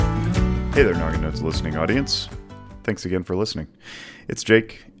Hey there, Noggin Notes listening audience. Thanks again for listening. It's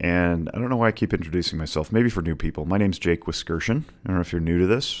Jake, and I don't know why I keep introducing myself. Maybe for new people. My name's Jake Wiskershon. I don't know if you're new to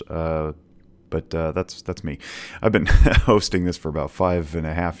this, but that's me. I've been hosting this for about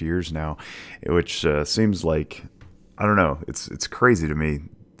 5.5 years now, which seems like, I don't know, it's crazy to me.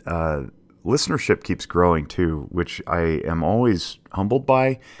 Listenership keeps growing too, which I am always humbled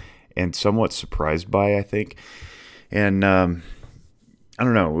by and somewhat surprised by, I think. And I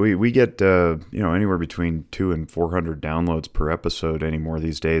don't know. We get anywhere between 200 and 400 downloads per episode anymore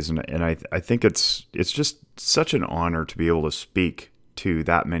these days, and I think it's just such an honor to be able to speak to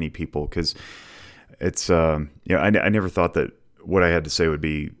that many people, because it's I never thought that what I had to say would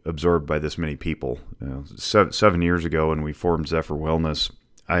be absorbed by this many people. 7 years ago, when we formed Zephyr Wellness,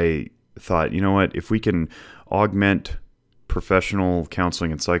 I thought, you know what, if we can augment professional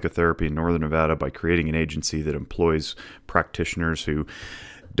counseling and psychotherapy in Northern Nevada by creating an agency that employs practitioners who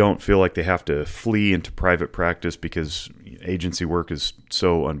don't feel like they have to flee into private practice because agency work is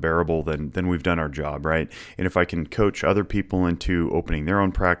so unbearable, then we've done our job, right? And if I can coach other people into opening their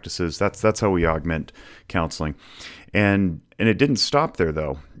own practices, that's how we augment counseling. And it didn't stop there,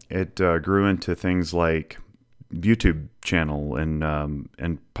 though. It grew into things like YouTube channel and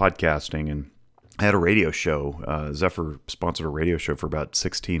podcasting, and I had a radio show. Zephyr sponsored a radio show for about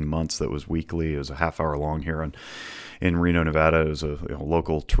 16 months that was weekly. It was a half hour long here in Reno, Nevada. It was a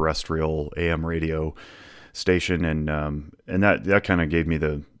local terrestrial AM radio station, and that kind of gave me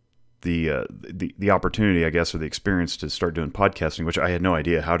the opportunity, I guess, or the experience to start doing podcasting, which I had no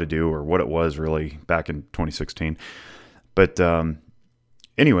idea how to do or what it was really back in 2016. But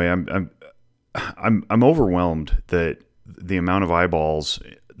anyway, I'm overwhelmed that the amount of eyeballs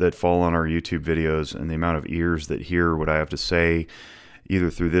that fall on our YouTube videos and the amount of ears that hear what I have to say,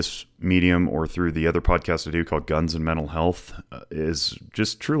 either through this medium or through the other podcast I do called Guns and Mental Health, is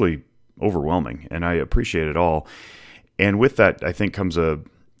just truly overwhelming. And I appreciate it all. And with that, I think comes a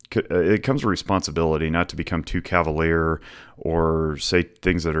responsibility not to become too cavalier or say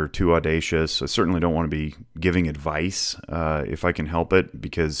things that are too audacious. I certainly don't want to be giving advice if I can help it,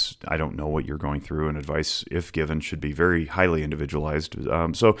 because I don't know what you're going through, and advice, if given, should be very highly individualized.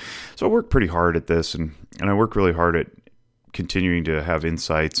 So I work pretty hard at this, and I work really hard at continuing to have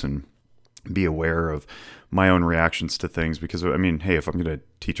insights and be aware of my own reactions to things, because, I mean, hey, if I'm going to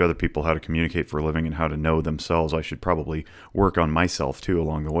teach other people how to communicate for a living and how to know themselves, I should probably work on myself too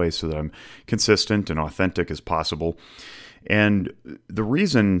along the way, so that I'm consistent and authentic as possible. And the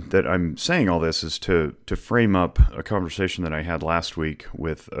reason that I'm saying all this is to frame up a conversation that I had last week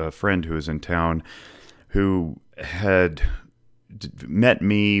with a friend who was in town, who had met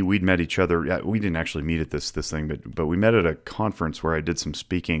me. We'd met each other. We didn't actually meet at this thing, but we met at a conference where I did some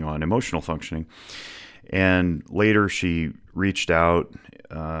speaking on emotional functioning. And later she reached out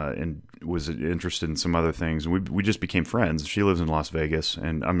and was interested in some other things. And we just became friends. She lives in Las Vegas,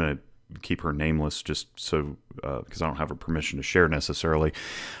 and I'm going to keep her nameless just so because I don't have her permission to share necessarily.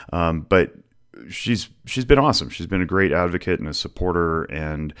 But she's been awesome. She's been a great advocate and a supporter,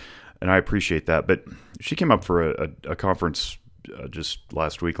 and I appreciate that. But she came up for a conference just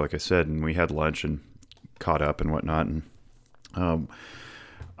last week, like I said, and we had lunch and caught up and whatnot. And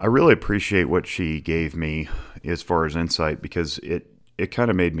I really appreciate what she gave me as far as insight, because it kind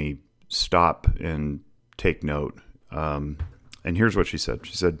of made me stop and take note. And here's what she said.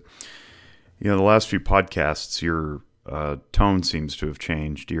 She said, the last few podcasts, your tone seems to have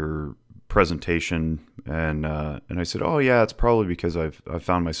changed, your presentation. And I said, oh yeah, it's probably because I've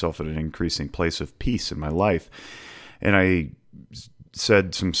found myself at an increasing place of peace in my life. And I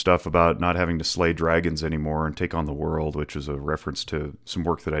said some stuff about not having to slay dragons anymore and take on the world, which was a reference to some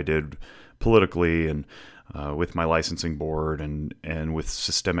work that I did politically and with my licensing board and with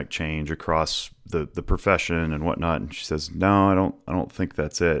systemic change across the profession and whatnot. And she says, no, I don't think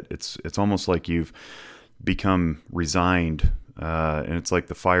that's it. It's almost like you've become resigned, and it's like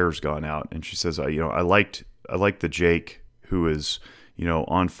the fire's gone out. And she says, I liked the Jake who is,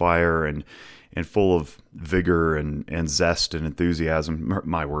 on fire and full of vigor and zest and enthusiasm.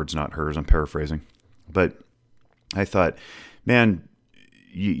 My words, not hers. I'm paraphrasing. But I thought, man,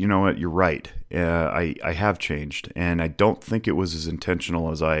 you know what? You're right. I have changed, and I don't think it was as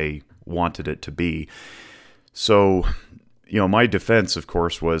intentional as I wanted it to be. So, my defense, of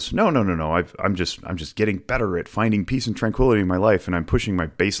course, was no. I'm just getting better at finding peace and tranquility in my life, and I'm pushing my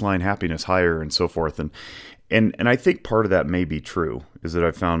baseline happiness higher and so forth. And I think part of that may be true, is that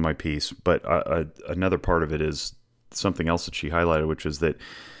I've found my peace. But another part of it is something else that she highlighted, which is that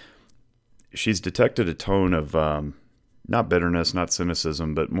she's detected a tone of not bitterness, not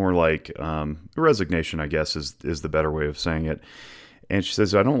cynicism, but more like resignation, I guess, is the better way of saying it. And she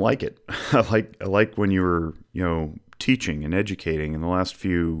says, I don't like it. I like when you were, teaching and educating in the last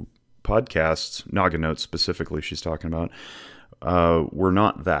few podcasts, Naga Notes specifically, she's talking about, were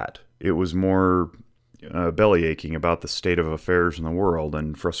not that. It was more belly aching about the state of affairs in the world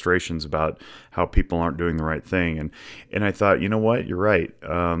and frustrations about how people aren't doing the right thing. And I thought, you know what, you're right.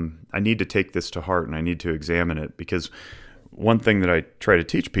 I need to take this to heart and I need to examine it, because one thing that I try to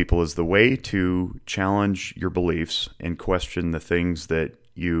teach people is the way to challenge your beliefs and question the things that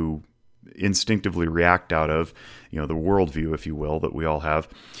you instinctively react out of, the worldview, if you will, that we all have,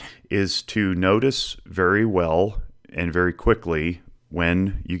 is to notice very well and very quickly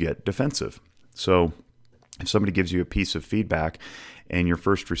when you get defensive. So if somebody gives you a piece of feedback and your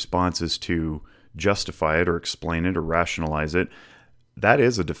first response is to justify it or explain it or rationalize it, that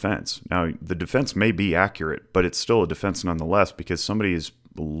is a defense. Now, the defense may be accurate, but it's still a defense nonetheless, because somebody is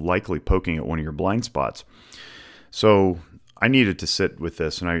likely poking at one of your blind spots. So I needed to sit with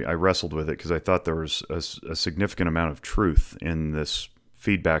this, and I wrestled with it because I thought there was a significant amount of truth in this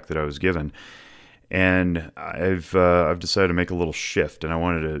feedback that I was given. And I've decided to make a little shift, and I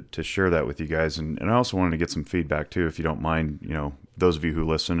wanted to share that with you guys. And I also wanted to get some feedback too, if you don't mind. Those of you who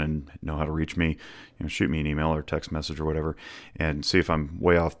listen and know how to reach me, shoot me an email or text message or whatever, and see if I'm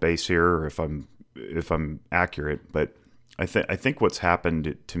way off base here or if I'm accurate. But I think what's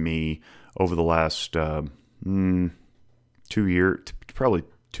happened to me over the last 2 years, probably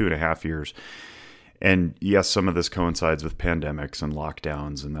 2.5 years. And yes, some of this coincides with pandemics and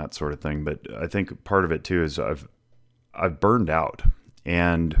lockdowns and that sort of thing. But I think part of it too is I've burned out,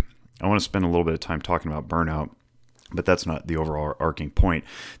 and I want to spend a little bit of time talking about burnout. But that's not the overarching point.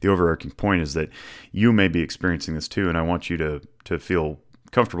 The overarching point is that you may be experiencing this too, and I want you to feel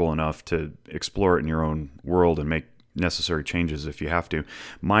comfortable enough to explore it in your own world and make necessary changes if you have to.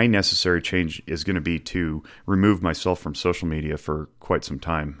 My necessary change is going to be to remove myself from social media for quite some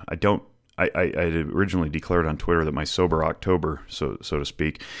time. I originally declared on Twitter that my sober October, so to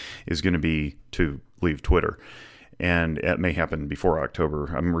speak, is going to be to leave Twitter. And it may happen before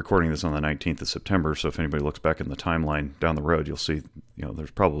October. I'm recording this on the 19th of September, so if anybody looks back in the timeline down the road, you'll see, there's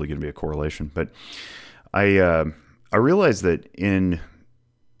probably going to be a correlation. But I realized that in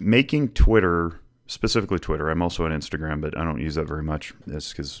making Twitter, specifically Twitter, I'm also on Instagram, but I don't use that very much.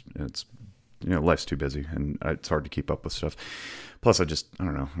 It's because it's, life's too busy and it's hard to keep up with stuff. Plus, I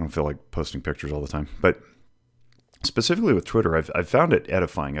don't know, I don't feel like posting pictures all the time. But specifically with Twitter, I've found it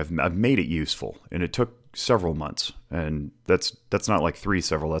edifying. I've made it useful, and it took several months. And that's not like 3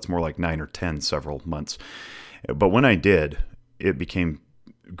 several. That's more like 9 or 10 several months. But when I did, it became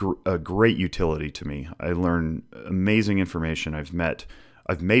a great utility to me. I learned amazing information.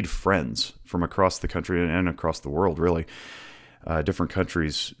 I've made friends from across the country and across the world, really, different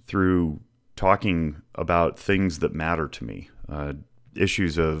countries, through talking about things that matter to me,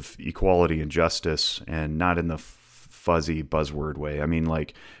 issues of equality and justice, and not in the fuzzy buzzword way. I mean,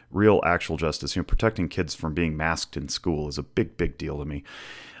 like real actual justice. Protecting kids from being masked in school is a big deal to me.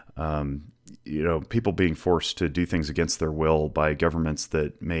 People being forced to do things against their will by governments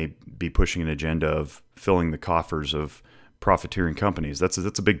that may be pushing an agenda of filling the coffers of profiteering companies. That's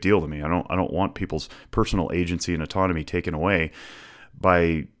a big deal to me. I don't want people's personal agency and autonomy taken away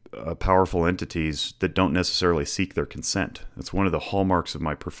by powerful entities that don't necessarily seek their consent. That's one of the hallmarks of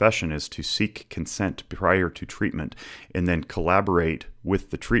my profession, is to seek consent prior to treatment and then collaborate with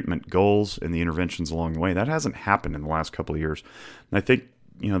the treatment goals and the interventions along the way. That hasn't happened in the last couple of years. And I think,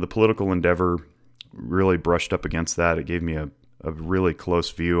 the political endeavor really brushed up against that. It gave me a really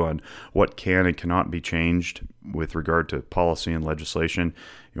close view on what can and cannot be changed with regard to policy and legislation.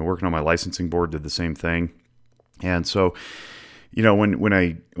 Working on my licensing board did the same thing. And so, when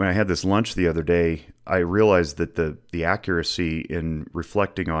I had this lunch the other day, I realized that the accuracy in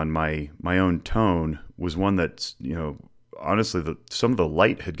reflecting on my own tone was one that, honestly, some of the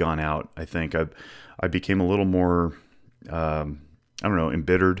light had gone out. I think I became a little more,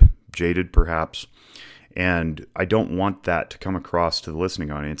 embittered, jaded, perhaps. And I don't want that to come across to the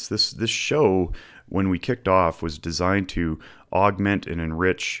listening audience. This show, when we kicked off, was designed to augment and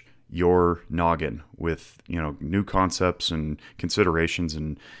enrich your noggin with new concepts and considerations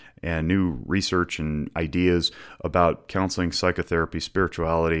and new research and ideas about counseling, psychotherapy,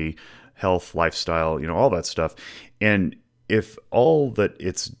 spirituality, health, lifestyle, all that stuff. And if all that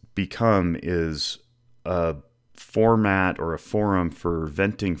it's become is a format or a forum for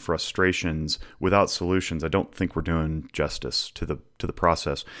venting frustrations without solutions, I don't think we're doing justice to the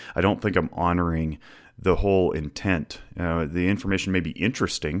process. I don't think I'm honoring the whole intent. The information may be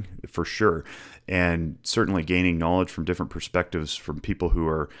interesting for sure, and certainly gaining knowledge from different perspectives from people who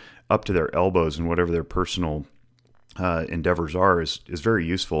are up to their elbows in whatever their personal endeavors are is very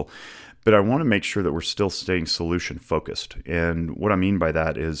useful. But I want to make sure that we're still staying solution focused. And what I mean by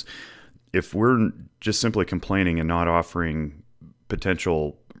that is if we're just simply complaining and not offering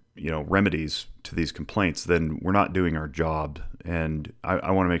potential, remedies to these complaints, then we're not doing our job. And I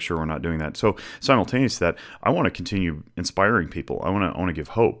want to make sure we're not doing that. So simultaneous to that, I want to continue inspiring people. I want to give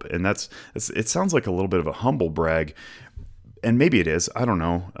hope. And it sounds like a little bit of a humble brag, and maybe it is. I don't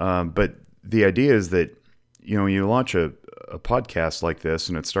know. But the idea is that, when you launch a podcast like this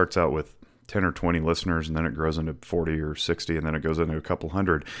and it starts out with 10 or 20 listeners and then it grows into 40 or 60 and then it goes into a couple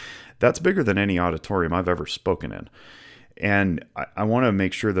hundred, that's bigger than any auditorium I've ever spoken in. And I want to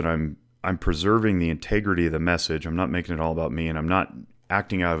make sure that I'm preserving the integrity of the message. I'm not making it all about me, and I'm not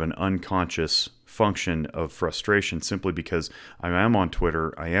acting out of an unconscious function of frustration simply because I am on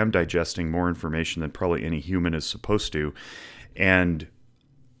Twitter. I am digesting more information than probably any human is supposed to. And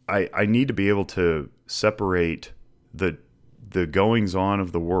I need to be able to separate the goings on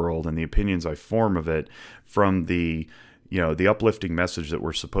of the world and the opinions I form of it from the uplifting message that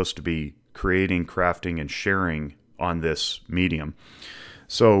we're supposed to be creating, crafting, and sharing on this medium.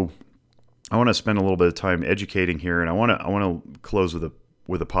 So I want to spend a little bit of time educating here, and I want to close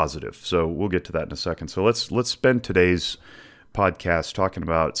with a positive. So we'll get to that in a second. So let's spend today's podcast talking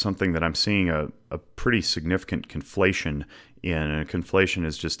about something that I'm seeing a pretty significant conflation in. And a conflation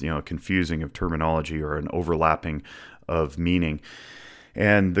is just a confusing of terminology or an overlapping of meaning.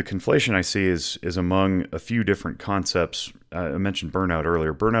 And the conflation I see is among a few different concepts. I mentioned burnout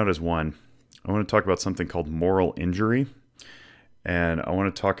earlier. Burnout is one. I want to talk about something called moral injury, and I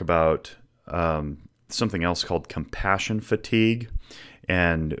want to talk about something else called compassion fatigue.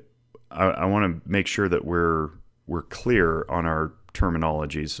 And I want to make sure that we're clear on our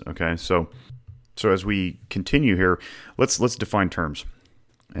terminologies. Okay, so as we continue here, let's define terms,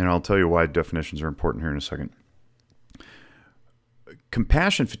 and I'll tell you why definitions are important here in a second.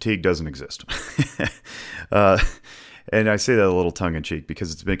 Compassion fatigue doesn't exist. And I say that a little tongue-in-cheek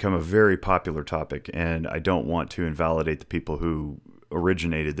because it's become a very popular topic, and I don't want to invalidate the people who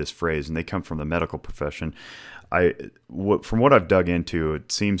originated this phrase, and they come from the medical profession. From what I've dug into,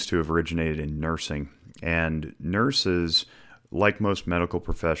 it seems to have originated in nursing, and nurses, like most medical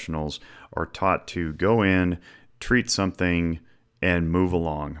professionals, are taught to go in, treat something, and move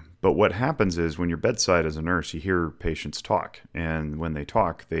along. But what happens is when you're bedside as a nurse, you hear patients talk, and when they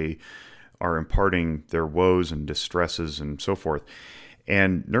talk, they are imparting their woes and distresses and so forth.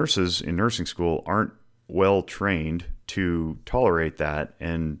 And nurses in nursing school aren't well trained to tolerate that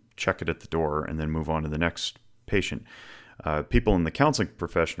and check it at the door and then move on to the next patient. People in the counseling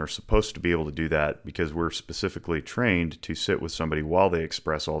profession are supposed to be able to do that because we're specifically trained to sit with somebody while they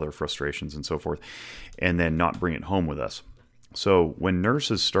express all their frustrations and so forth, and then not bring it home with us. So when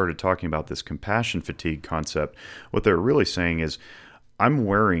nurses started talking about this compassion fatigue concept, what they're really saying is, I'm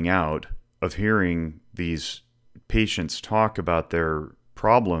wearing out of hearing these patients talk about their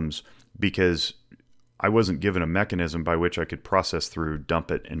problems because I wasn't given a mechanism by which I could process through, dump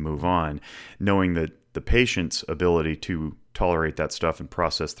it, and move on, knowing that the patient's ability to tolerate that stuff and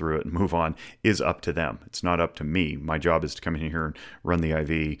process through it and move on is up to them. It's not up to me. My job is to come in here and run the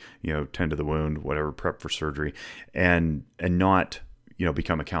IV, tend to the wound, whatever, prep for surgery, and not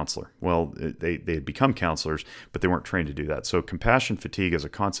become a counselor. Well, they had become counselors, but they weren't trained to do that. So compassion fatigue as a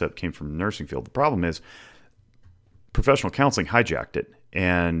concept came from the nursing field. The problem is professional counseling hijacked it.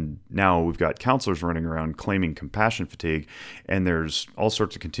 And now we've got counselors running around claiming compassion fatigue, and there's all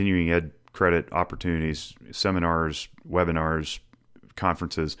sorts of continuing ed credit opportunities, seminars, webinars,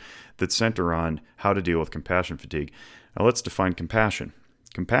 conferences that center on how to deal with compassion fatigue. Now let's define compassion.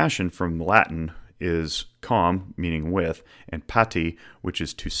 Compassion from Latin is com, meaning with, and pati, which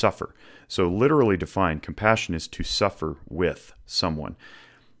is to suffer. So literally defined, compassion is to suffer with someone.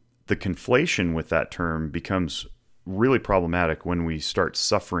 The conflation with that term becomes really problematic when we start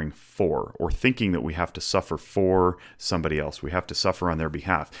suffering for, or thinking that we have to suffer for somebody else. We have to suffer on their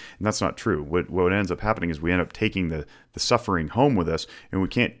behalf. And that's not true. What ends up happening is we end up taking the suffering home with us, and we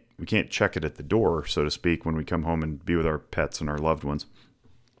can't check it at the door, so to speak, when we come home and be with our pets and our loved ones.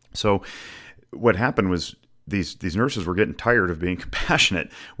 So what happened was these nurses were getting tired of being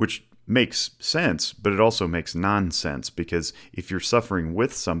compassionate, which makes sense, but it also makes nonsense, because if you're suffering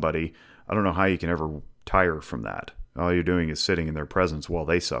with somebody, I don't know how you can ever tire from that. All you're doing is sitting in their presence while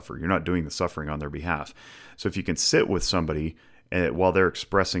they suffer. You're not doing the suffering on their behalf. So if you can sit with somebody while they're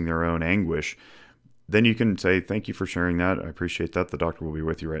expressing their own anguish, then you can say, thank you for sharing that. I appreciate that. The doctor will be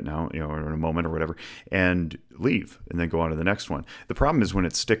with you right now, or in a moment or whatever, and leave, and then go on to the next one. The problem is when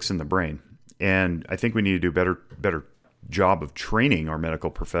it sticks in the brain. And I think we need to do better job of training our medical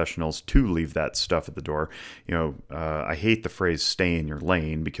professionals to leave that stuff at the door. I hate the phrase "stay in your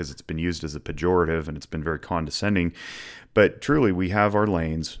lane" because it's been used as a pejorative and it's been very condescending. But truly, we have our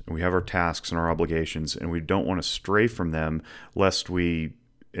lanes, and we have our tasks and our obligations, and we don't want to stray from them lest we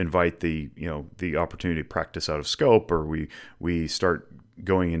invite the opportunity to practice out of scope, or we start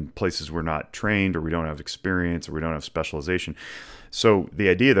going in places we're not trained, or we don't have experience, or we don't have specialization. So the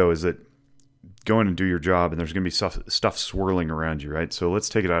idea, though, is that go in and do your job, and there's going to be stuff swirling around you, right? So let's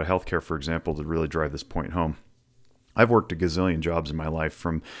take it out of healthcare, for example, to really drive this point home. I've worked a gazillion jobs in my life,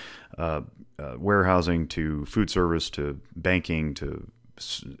 from warehousing to food service to banking to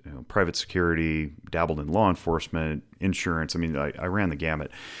private security, dabbled in law enforcement, insurance. I mean, I ran the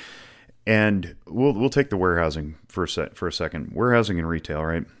gamut. And we'll take the warehousing for a second. Warehousing and retail,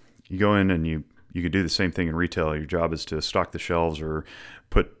 right? You go in and you could do the same thing in retail. Your job is to stock the shelves or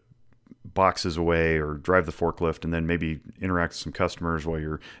put boxes away or drive the forklift, and then maybe interact with some customers while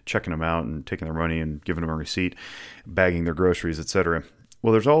you're checking them out and taking their money and giving them a receipt, bagging their groceries, etc.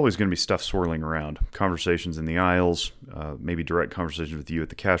 Well, there's always going to be stuff swirling around. Conversations in the aisles, maybe direct conversations with you at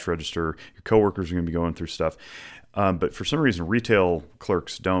the cash register. Your coworkers are going to be going through stuff. But for some reason, retail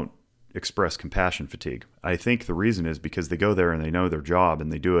clerks don't express compassion fatigue. I think the reason is because they go there and they know their job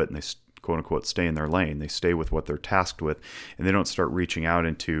and they do it, and they quote unquote stay in their lane. They stay with what they're tasked with, and they don't start reaching out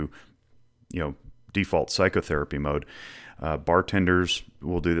into default psychotherapy mode. Bartenders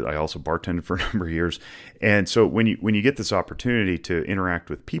will do that. I also bartended for a number of years. And so when you get this opportunity to interact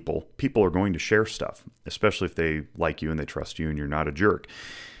with people are going to share stuff, especially if they like you and they trust you and you're not a jerk.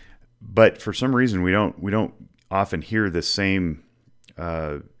 But for some reason, we don't often hear the same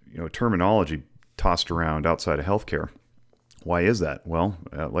terminology tossed around outside of healthcare. Why is that? Well,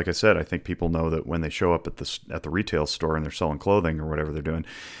 like I said, I think people know that when they show up at the retail store and they're selling clothing or whatever they're doing,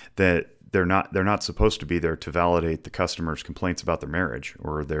 that they're not supposed to be there to validate the customer's complaints about their marriage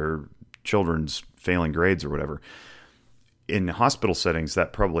or their children's failing grades or whatever. In hospital settings,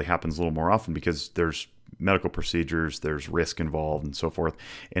 that probably happens a little more often because there's medical procedures, there's risk involved, and so forth,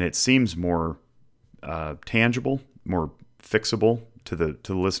 and it seems more tangible, more fixable to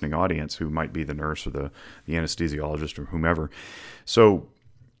the listening audience, who might be the nurse or the anesthesiologist or whomever. So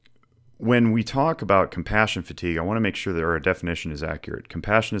when we talk about compassion fatigue, I want to make sure that our definition is accurate.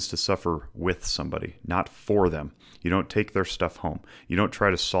 Compassion is to suffer with somebody, not for them. You don't take their stuff home. You don't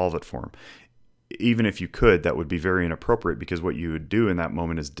try to solve it for them. Even if you could, that would be very inappropriate, because what you would do in that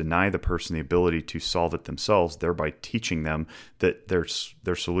moment is deny the person the ability to solve it themselves, thereby teaching them that their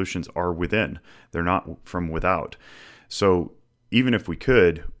solutions are within. They're not from without. So even if we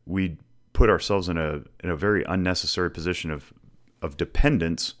could, we'd put ourselves in a very unnecessary position of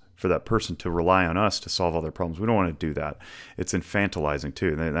dependence for that person to rely on us to solve all their problems. We don't want to do that. It's infantilizing too.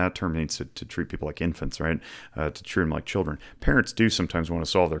 And that term means to treat people like infants, right? To treat them like children. Parents do sometimes want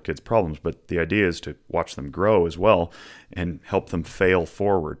to solve their kids' problems, but the idea is to watch them grow as well and help them fail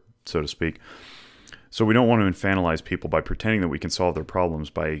forward, so to speak. So we don't want to infantilize people by pretending that we can solve their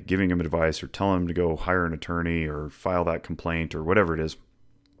problems by giving them advice or telling them to go hire an attorney or file that complaint or whatever it is.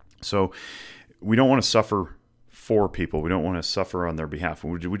 So we don't want to suffer for people. We don't want to suffer on their behalf.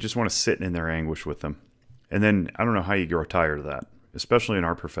 We just want to sit in their anguish with them. And then I don't know how you grow tired of that, especially in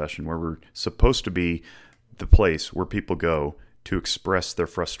our profession, where we're supposed to be the place where people go to express their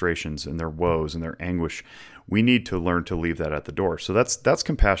frustrations and their woes and their anguish. We need to learn to leave that at the door. So that's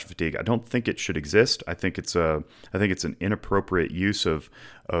compassion fatigue. I don't think it should exist. I think it's an inappropriate use of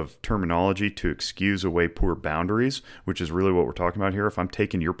terminology to excuse away poor boundaries, which is really what we're talking about here. If I'm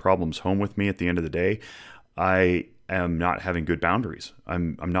taking your problems home with me at the end of the day, I am not having good boundaries.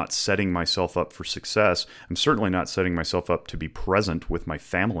 I'm not setting myself up for success. I'm certainly not setting myself up to be present with my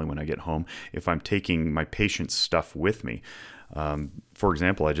family when I get home if I'm taking my patient's stuff with me. For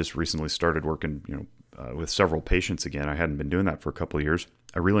example, I just recently started working, with several patients again. I hadn't been doing that for a couple of years.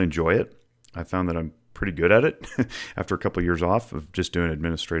 I really enjoy it. I found that I'm pretty good at it after a couple of years off of just doing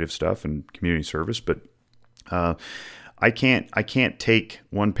administrative stuff and community service. But I can't take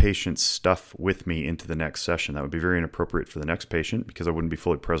one patient's stuff with me into the next session. That would be very inappropriate for the next patient because I wouldn't be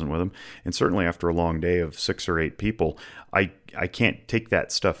fully present with them. And certainly after a long day of 6 or 8 people, I can't take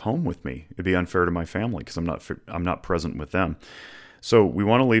that stuff home with me. It'd be unfair to my family because I'm not present with them. So we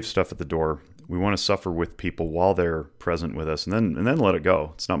want to leave stuff at the door. We want to suffer with people while they're present with us, and then let it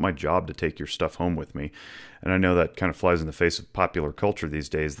go. It's not my job to take your stuff home with me. And I know that kind of flies in the face of popular culture these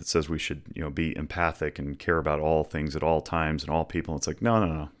days that says we should, be empathic and care about all things at all times and all people. It's like,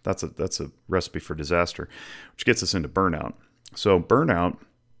 no. That's a recipe for disaster, which gets us into burnout. So burnout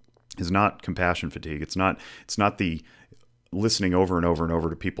is not compassion fatigue. It's not the listening over and over and over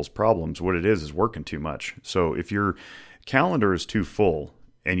to people's problems. What it is working too much. So if you're Calendar is too full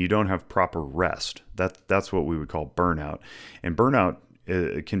and you don't have proper rest. That's what we would call burnout. And burnout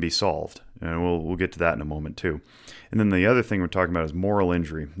can be solved. And we'll get to that in a moment too. And then the other thing we're talking about is moral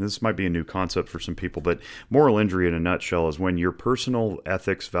injury. This might be a new concept for some people, but moral injury in a nutshell is when your personal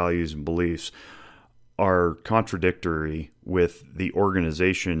ethics, values, and beliefs are contradictory with the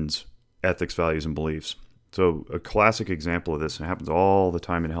organization's ethics, values, and beliefs. So a classic example of this, and it happens all the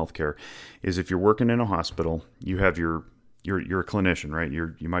time in healthcare, is if you're working in a hospital, you have you're a clinician, right?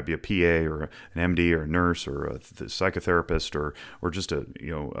 You might be a PA or an MD or a nurse or a psychotherapist or just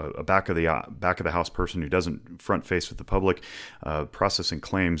a back of the house person who doesn't front face with the public, processing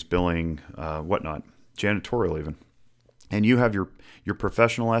claims, billing, whatnot, janitorial even. And you have your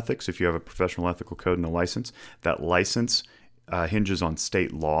professional ethics. If you have a professional ethical code and a license, that license hinges on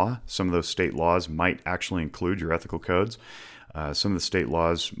state law. Some of those state laws might actually include your ethical codes. Some of the state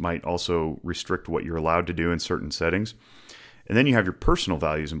laws might also restrict what you're allowed to do in certain settings. And then you have your personal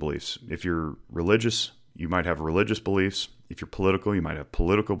values and beliefs. If you're religious, you might have religious beliefs. If you're political, you might have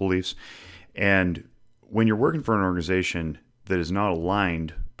political beliefs. And when you're working for an organization that is not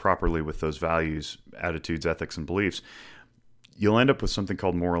aligned properly with those values, attitudes, ethics, and beliefs, you'll end up with something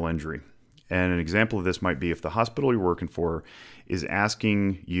called moral injury. And an example of this might be if the hospital you're working for is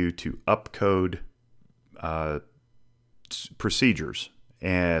asking you to upcode procedures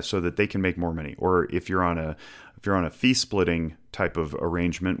so that they can make more money, or if you're on a fee splitting type of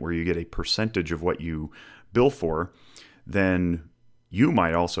arrangement where you get a percentage of what you bill for, then you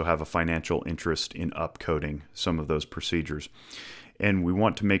might also have a financial interest in upcoding some of those procedures. And we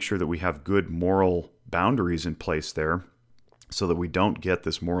want to make sure that we have good moral boundaries in place there so that we don't get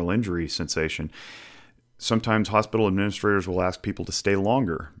this moral injury sensation. Sometimes hospital administrators will ask people to stay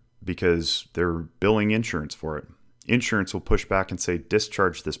longer because they're billing insurance for it. Insurance will push back and say,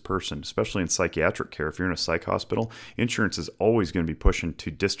 discharge this person, especially in psychiatric care. If you're in a psych hospital, insurance is always going to be pushing to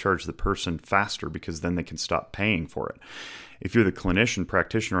discharge the person faster because then they can stop paying for it. If you're the clinician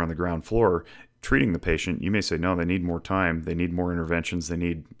practitioner on the ground floor treating the patient, you may say, no, they need more time, they need more interventions, they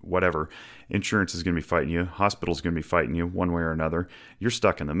need whatever. Insurance is going to be fighting you. Hospital is going to be fighting you one way or another. You're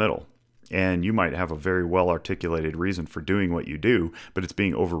stuck in the middle. And you might have a very well-articulated reason for doing what you do, but it's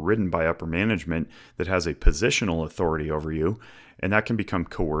being overridden by upper management that has a positional authority over you, and that can become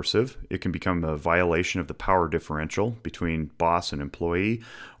coercive. It can become a violation of the power differential between boss and employee,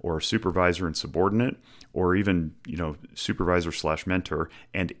 or supervisor and subordinate, or even, supervisor/mentor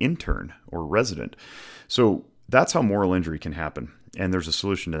and intern or resident. So that's how moral injury can happen, and there's a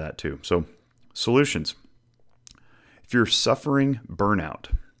solution to that too. So solutions. If you're suffering burnout,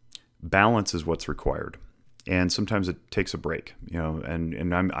 balance is what's required, and sometimes it takes a break.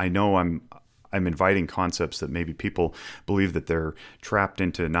 I'm inviting concepts that maybe people believe that they're trapped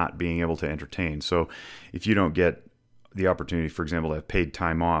into not being able to entertain. So, if you don't get the opportunity, for example, to have paid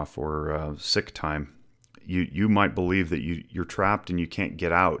time off or sick time, you might believe that you're trapped and you can't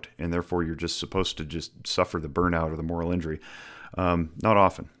get out, and therefore you're just supposed to just suffer the burnout or the moral injury. Not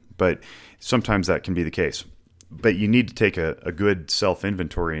often, but sometimes that can be the case. But you need to take a good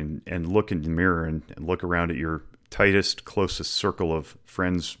self-inventory and look in the mirror and look around at your tightest, closest circle of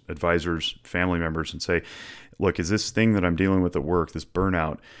friends, advisors, family members and say, look, is this thing that I'm dealing with at work, this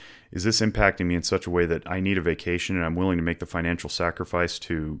burnout, is this impacting me in such a way that I need a vacation and I'm willing to make the financial sacrifice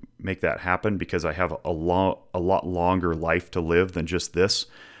to make that happen because I have a lot longer life to live than just this?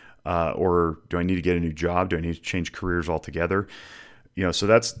 Or do I need to get a new job? Do I need to change careers altogether? So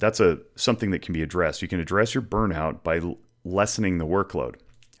that's something that can be addressed. You can address your burnout by lessening the workload.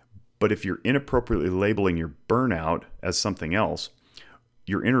 But if you're inappropriately labeling your burnout as something else,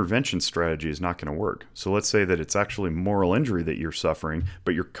 your intervention strategy is not going to work. So let's say that it's actually moral injury that you're suffering,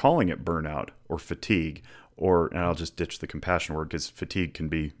 but you're calling it burnout or fatigue, and I'll just ditch the compassion word because fatigue can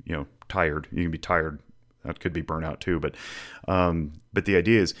be, tired. You can be tired. That could be burnout too, but the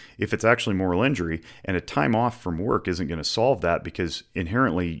idea is if it's actually moral injury and a time off from work isn't going to solve that because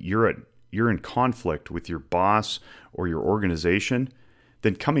inherently you're in conflict with your boss or your organization,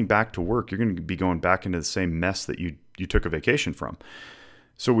 then coming back to work, you're going to be going back into the same mess that you took a vacation from.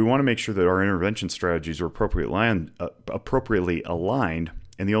 So we want to make sure that our intervention strategies are appropriately aligned,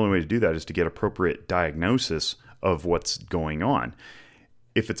 and the only way to do that is to get appropriate diagnosis of what's going on.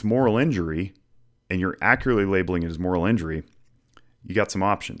 If it's moral injury, and you're accurately labeling it as moral injury, you got some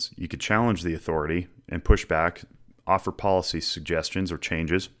options. You could challenge the authority and push back, offer policy suggestions or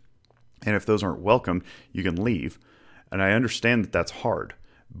changes. And if those aren't welcome, you can leave. And I understand that that's hard,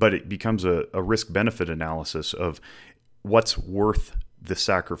 but it becomes a risk-benefit analysis of what's worth the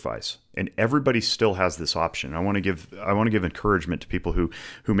sacrifice. And everybody still has this option. I want to give encouragement to people who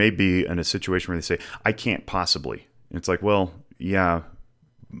may be in a situation where they say, I can't possibly. And it's like, well, yeah,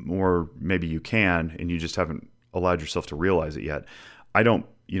 or maybe you can, and you just haven't allowed yourself to realize it yet. I don't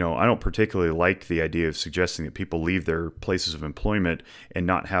particularly like the idea of suggesting that people leave their places of employment and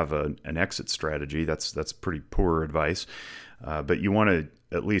not have an exit strategy. That's pretty poor advice. But you want to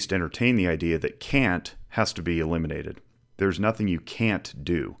at least entertain the idea that can't has to be eliminated. There's nothing you can't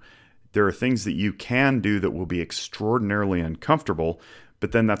do. There are things that you can do that will be extraordinarily uncomfortable,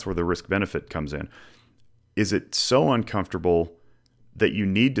 but then that's where the risk benefit comes in. Is it so uncomfortable that you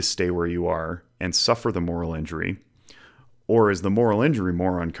need to stay where you are and suffer the moral injury? Or is the moral injury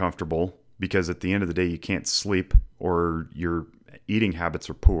more uncomfortable because at the end of the day you can't sleep, or your eating habits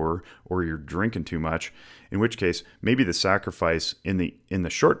are poor, or you're drinking too much, in which case maybe the sacrifice in the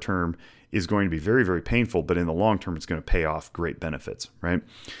short term is going to be very, very painful, but in the long term it's going to pay off great benefits, right?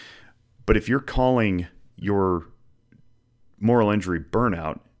 But if you're calling your moral injury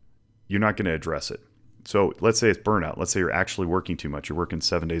burnout, you're not going to address it. So let's say it's burnout. Let's say you're actually working too much. You're working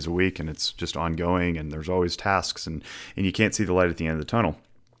 7 days a week and it's just ongoing and there's always tasks and you can't see the light at the end of the tunnel.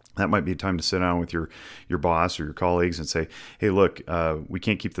 That might be a time to sit down with your boss or your colleagues and say, hey, look, we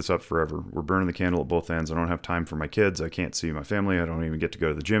can't keep this up forever. We're burning the candle at both ends. I don't have time for my kids. I can't see my family. I don't even get to go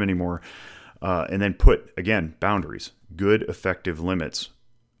to the gym anymore. And then put, again, boundaries. Good, effective limits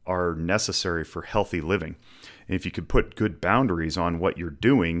are necessary for healthy living. And if you could put good boundaries on what you're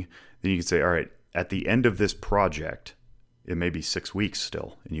doing, then you could say, all right, at the end of this project, it may be 6 weeks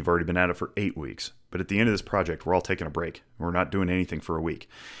still, and you've already been at it for 8 weeks. But at the end of this project, we're all taking a break. We're not doing anything for a week.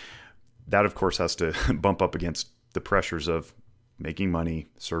 That, of course, has to bump up against the pressures of making money,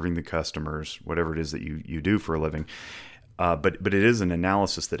 serving the customers, whatever it is that you do for a living. But it is an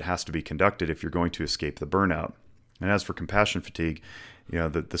analysis that has to be conducted if you're going to escape the burnout. And as for compassion fatigue,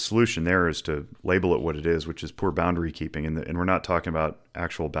 the solution there is to label it what it is, which is poor boundary keeping. And we're not talking about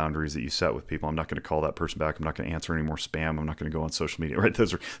actual boundaries that you set with people. I'm not going to call that person back. I'm not going to answer any more spam. I'm not going to go on social media, right?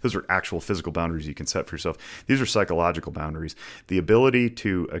 Those are actual physical boundaries you can set for yourself. These are psychological boundaries. The ability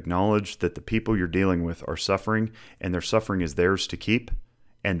to acknowledge that the people you're dealing with are suffering and their suffering is theirs to keep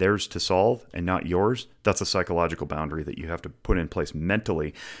and theirs to solve and not yours, that's a psychological boundary that you have to put in place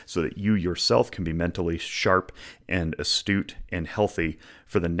mentally so that you yourself can be mentally sharp and astute and healthy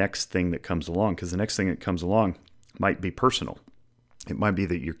for the next thing that comes along. Because the next thing that comes along might be personal. It might be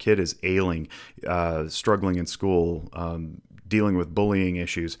that your kid is ailing, struggling in school, dealing with bullying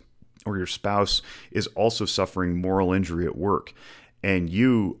issues, or your spouse is also suffering moral injury at work, and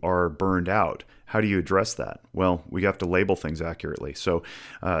you are burned out. How do you address that? Well, we have to label things accurately. So,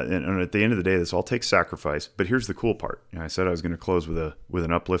 and at the end of the day, this all takes sacrifice. But here's the cool part. I said I was going to close with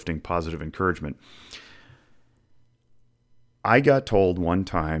an uplifting, positive encouragement. I got told one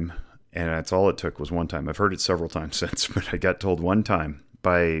time, and that's all it took was one time. I've heard it several times since, but I got told one time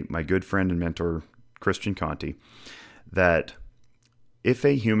by my good friend and mentor, Christian Conti, that if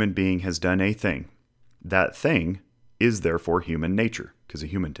a human being has done a thing, that thing is therefore human nature, because a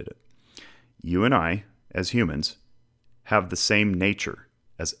human did it. You and I, as humans, have the same nature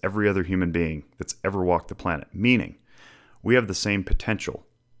as every other human being that's ever walked the planet, meaning we have the same potential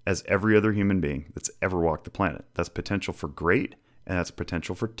as every other human being that's ever walked the planet. That's potential for great, and that's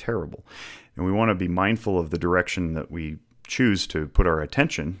potential for terrible. And we want to be mindful of the direction that we choose to put our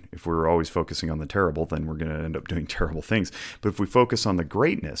attention. If we're always focusing on the terrible, then we're going to end up doing terrible things. But if we focus on the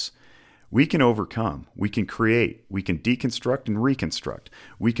greatness, we can overcome, we can create, we can deconstruct and reconstruct,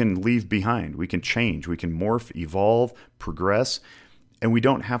 we can leave behind, we can change, we can morph, evolve, progress, and we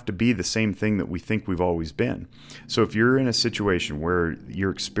don't have to be the same thing that we think we've always been. So if you're in a situation where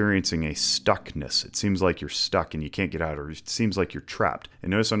you're experiencing a stuckness, it seems like you're stuck and you can't get out, or it seems like you're trapped.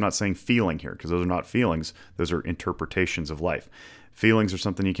 And notice I'm not saying feeling here, because those are not feelings, those are interpretations of life. Feelings are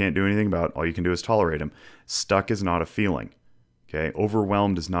something you can't do anything about, all you can do is tolerate them. Stuck is not a feeling. Okay,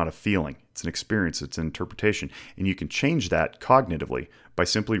 overwhelmed is not a feeling. It's an experience. It's an interpretation. And you can change that cognitively by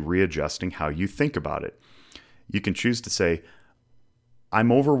simply readjusting how you think about it. You can choose to say,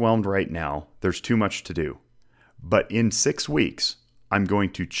 I'm overwhelmed right now. There's too much to do. But in 6 weeks, I'm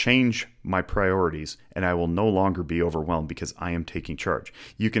going to change my priorities and I will no longer be overwhelmed because I am taking charge.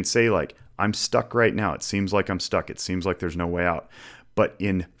 You can say like, I'm stuck right now. It seems like I'm stuck. It seems like there's no way out. But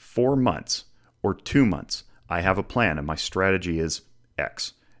in 4 months or 2 months, I have a plan and my strategy is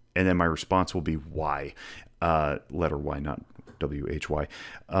X. And then my response will be Y, letter Y, not WHY.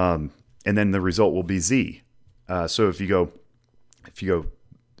 And then the result will be Z. So if you go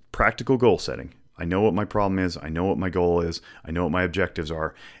practical goal setting, I know what my problem is. I know what my goal is. I know what my objectives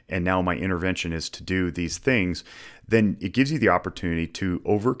are. And now my intervention is to do these things. Then it gives you the opportunity to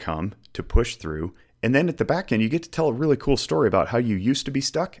overcome, to push through, And then at the back end, you get to tell a really cool story about how you used to be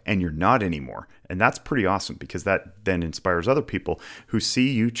stuck and you're not anymore. And that's pretty awesome because that then inspires other people who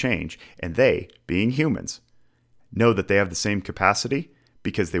see you change, and they, being humans, know that they have the same capacity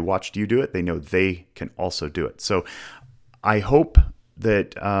because they watched you do it. They know they can also do it. So I hope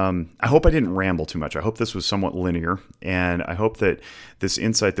that I didn't ramble too much. I hope this was somewhat linear, and I hope that this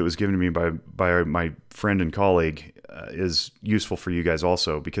insight that was given to me by my friend and colleague is useful for you guys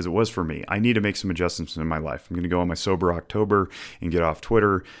also, because it was for me. I need to make some adjustments in my life. I'm going to go on my Sober October and get off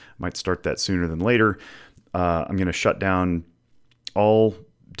Twitter. Might start that sooner than later. I'm going to shut down all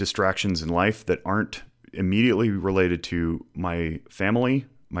distractions in life that aren't immediately related to my family,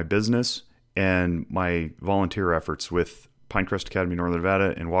 my business, and my volunteer efforts with Pinecrest Academy, Northern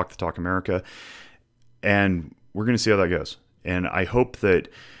Nevada, and Walk the Talk America. And we're going to see how that goes. And I hope that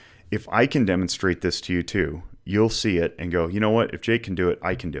if I can demonstrate this to you too, you'll see it and go, you know what? If Jake can do it,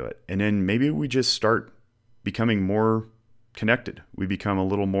 I can do it. And then maybe we just start becoming more connected. We become a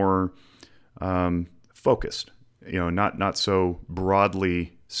little more focused, not so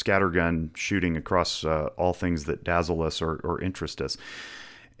broadly scattergun shooting across all things that dazzle us or interest us.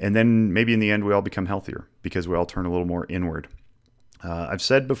 And then maybe in the end, we all become healthier because we all turn a little more inward. I've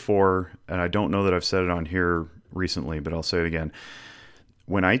said before, and I don't know that I've said it on here recently, but I'll say it again.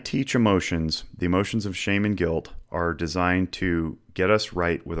 When I teach emotions, the emotions of shame and guilt are designed to get us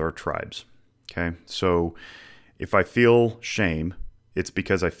right with our tribes. Okay. So if I feel shame, it's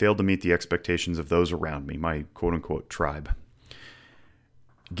because I failed to meet the expectations of those around me, my quote unquote tribe.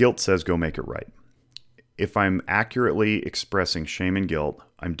 Guilt says go make it right. If I'm accurately expressing shame and guilt,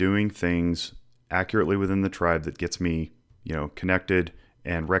 I'm doing things accurately within the tribe that gets me, connected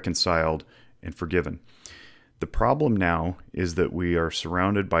and reconciled and forgiven. The problem now is that we are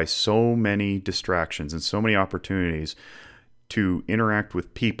surrounded by so many distractions and so many opportunities to interact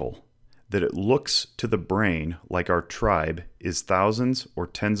with people that it looks to the brain like our tribe is thousands or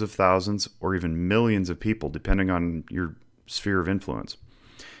tens of thousands or even millions of people, depending on your sphere of influence.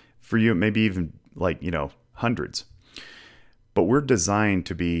 For you, it may be even hundreds. But we're designed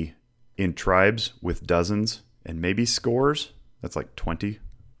to be in tribes with dozens and maybe scores. That's like 20.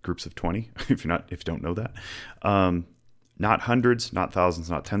 Groups of 20, if you don't know that. Not hundreds, not thousands,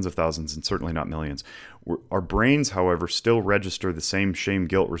 not tens of thousands, and certainly not millions. Our brains, however, still register the same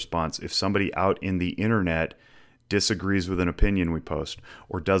shame-guilt response if somebody out in the internet disagrees with an opinion we post,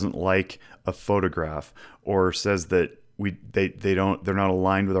 or doesn't like a photograph, or says that they're not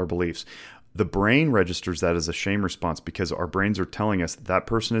aligned with our beliefs. The brain registers that as a shame response because our brains are telling us that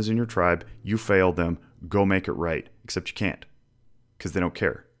person is in your tribe, you failed them, go make it right, except you can't because they don't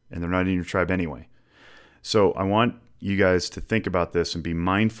care. And they're not in your tribe anyway. So I want you guys to think about this and be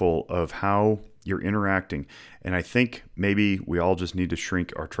mindful of how you're interacting. And I think maybe we all just need to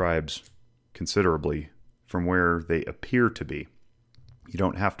shrink our tribes considerably from where they appear to be. You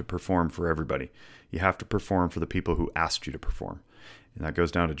don't have to perform for everybody. You have to perform for the people who asked you to perform. And that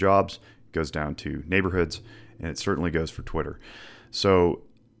goes down to jobs, it goes down to neighborhoods, and it certainly goes for Twitter. So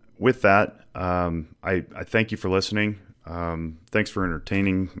with that, I thank you for listening. Thanks for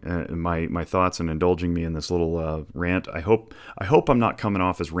entertaining my thoughts and indulging me in this little rant. I hope I'm not coming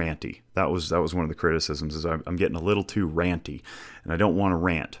off as ranty. That was one of the criticisms, is I'm getting a little too ranty, and I don't want to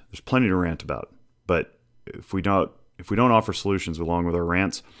rant. There's plenty to rant about, but if we don't offer solutions along with our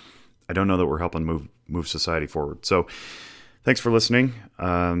rants, I don't know that we're helping move society forward. So thanks for listening.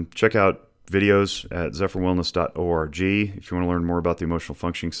 Check out videos at zephyrwellness.org. If you want to learn more about the emotional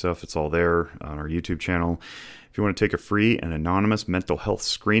functioning stuff, it's all there on our YouTube channel. If you want to take a free and anonymous mental health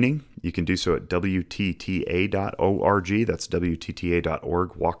screening, you can do so at WTTA.org. That's WTTA.org,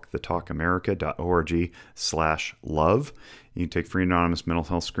 walkthetalkamerica.org/love. You can take free anonymous mental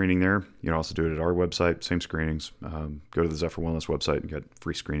health screening there. You can also do it at our website, same screenings. Go to the Zephyr Wellness website and get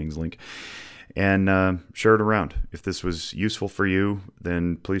free screenings link. And share it around. If this was useful for you,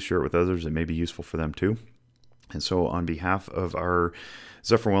 then please share it with others. It may be useful for them too. And so on behalf of our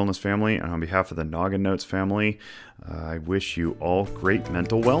Zephyr Wellness family and on behalf of the Noggin Notes family, I wish you all great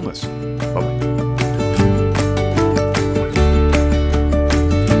mental wellness. Bye-bye.